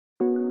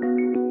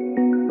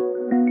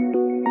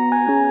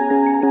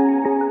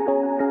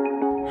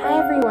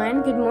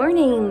everyone, good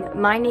morning.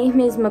 My name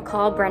is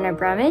McCall Brenna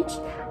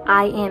Brumage.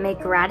 I am a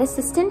grad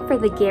assistant for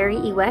the Gary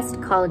E. West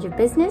College of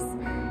Business,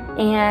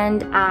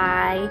 and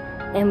I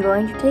am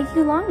going to take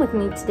you along with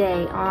me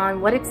today on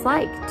what it's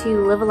like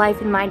to live a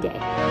life in my day.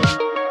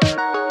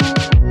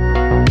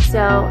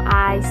 So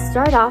I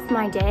start off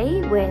my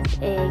day with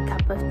a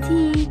cup of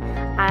tea.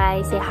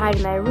 I say hi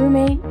to my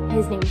roommate.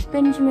 His name is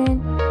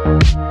Benjamin.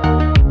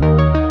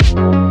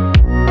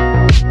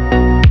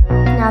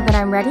 Now that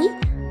I'm ready,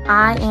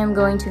 I am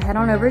going to head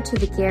on over to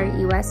the Gary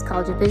E. West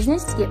College of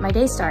Business to get my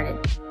day started.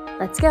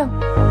 Let's go.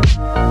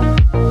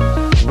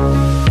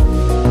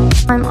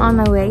 I'm on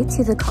my way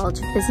to the College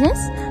of Business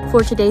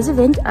for today's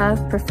event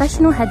of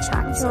professional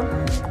headshots.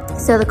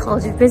 So the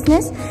College of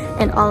Business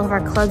and all of our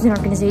clubs and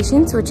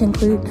organizations, which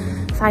include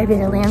Phi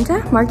Beta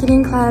Lambda,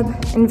 Marketing Club,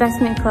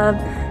 Investment Club,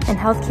 and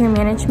Healthcare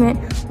Management,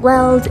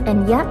 WELD,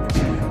 and YEP,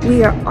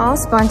 we are all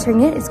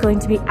sponsoring it. It's going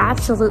to be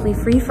absolutely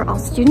free for all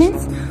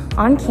students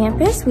on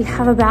campus. We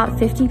have about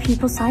 50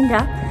 people signed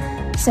up.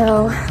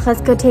 So let's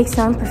go take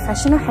some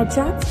professional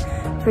headshots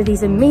for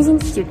these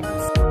amazing students.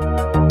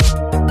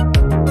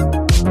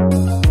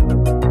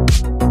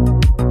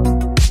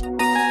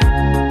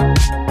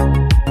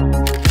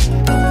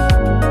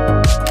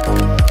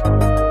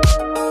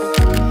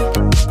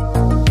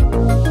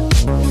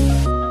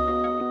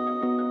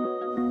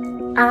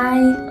 I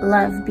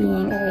love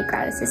being a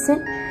grad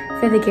assistant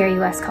for the Gary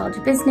West College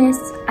of Business.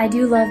 I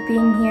do love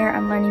being here.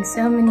 I'm learning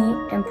so many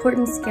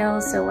important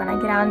skills, so when I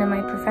get out into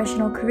my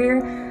professional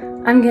career,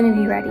 I'm gonna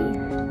be ready.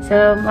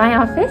 So my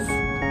office,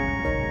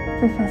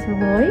 Professor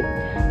Lloyd.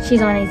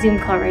 She's on a Zoom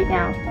call right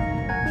now.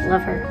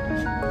 Love her.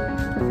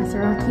 Professor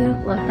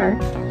Rocchio, love her.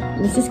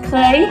 Mrs.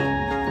 Clay.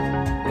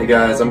 Hey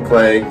guys, I'm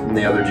Clay. I'm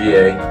the other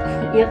GA.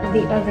 Yep,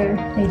 the other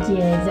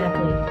GA,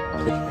 exactly.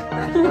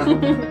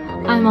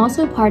 I'm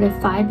also part of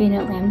Phi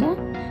Beta Lambda.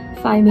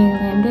 Phi Beta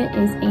Lambda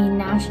is a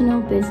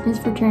national business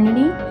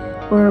fraternity,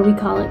 or we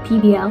call it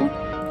PBL.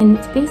 And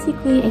it's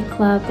basically a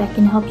club that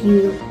can help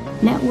you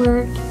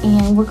network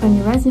and work on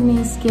your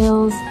resume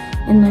skills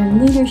and learn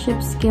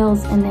leadership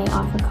skills, and they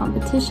offer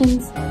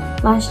competitions.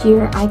 Last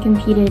year I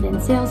competed in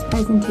sales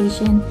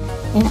presentation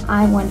and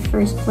I won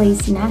first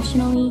place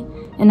nationally,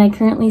 and I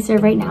currently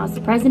serve right now as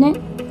the president.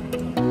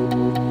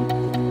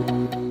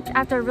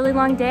 After a really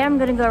long day, I'm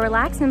gonna go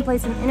relax and play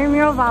some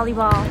intramural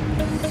volleyball.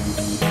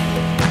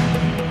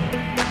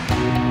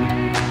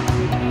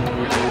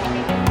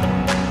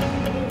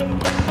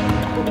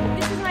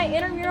 This is my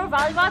intramural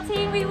volleyball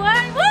team. We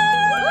won! Woo!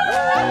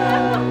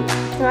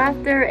 So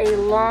after a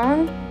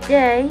long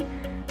day,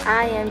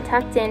 I am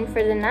tucked in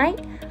for the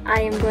night.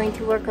 I am going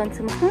to work on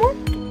some homework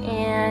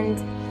and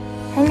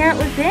hang out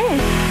with Ben.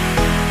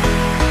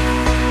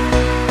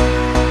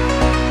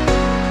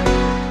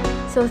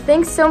 So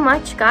thanks so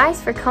much,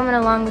 guys, for coming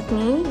along with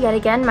me. Yet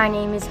again, my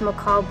name is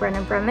McCall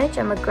Brenna Brumage.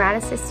 I'm a grad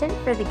assistant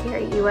for the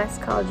Gary E.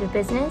 West College of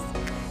Business,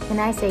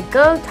 and I say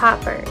go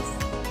toppers.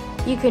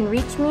 You can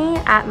reach me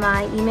at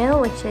my email,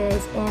 which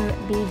is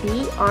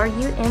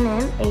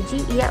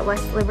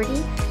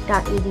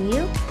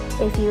mbbrummmage@westliberty.edu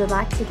if you would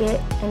like to get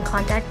in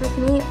contact with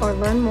me or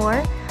learn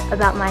more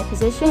about my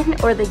position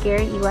or the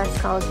Gary E. West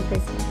College of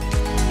Business.